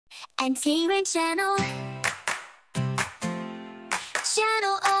and T red channel.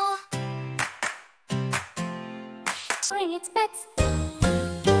 Channel O. Swing its bets.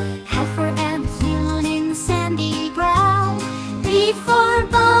 Heifer and flewn in sandy ground. B for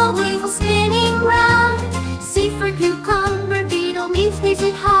boll weevil spinning round. C for cucumber beetle means place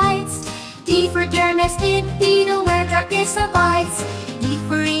it hides. D for domestic beetle where darkness abides. E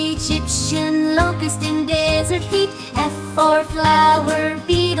for Egyptian locust in desert heat. F for flower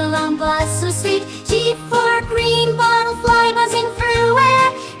beetle on buzz so sweet. G for green butterfly buzzing through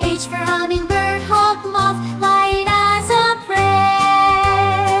air. H for hummingbird hawk moth light as a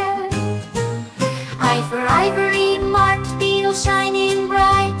prayer. I for ivory marked beetle shining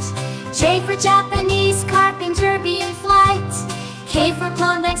bright. J for Japanese carpenter bee in flight. K for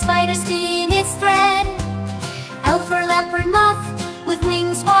clownback spider spin its thread. L for leopard moth with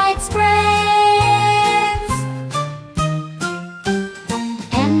wings widespread.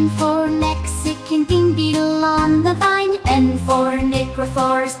 N for Mexican Bean Beetle on the vine. N for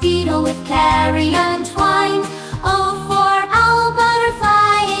forest beetle with carrion twine. O for owl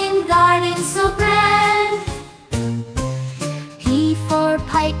butterfly in garden so grand. P for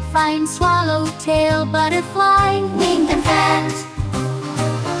pipe vine swallowtail butterfly winged and fanned.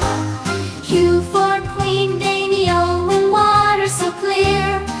 Q for queen Damio in water so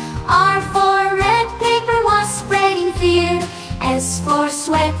clear. R for red paper wasp spreading fear. S for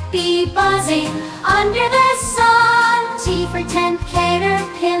sweat bee buzzing under the sun. T for tent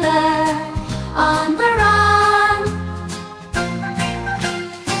caterpillar on the run.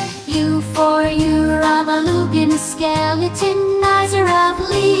 U for Urabalugan skeletonizer of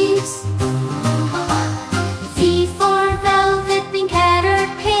leaves. V for velvet bean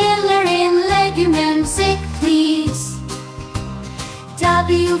caterpillar in leguminous leaves.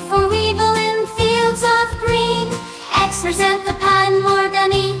 W for weevil in fields of green. X for Xanthopan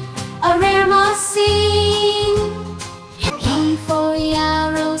morgani, a rare moss seen. E for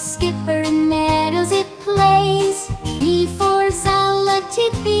Yarrow Skipper in meadows it plays. E for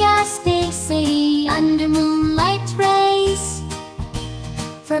Zalatipia Stacy under moonlight rays.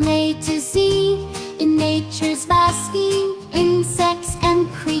 From A to Z in nature's vast scheme, insects and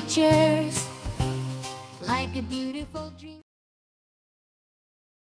creatures like a beautiful dream.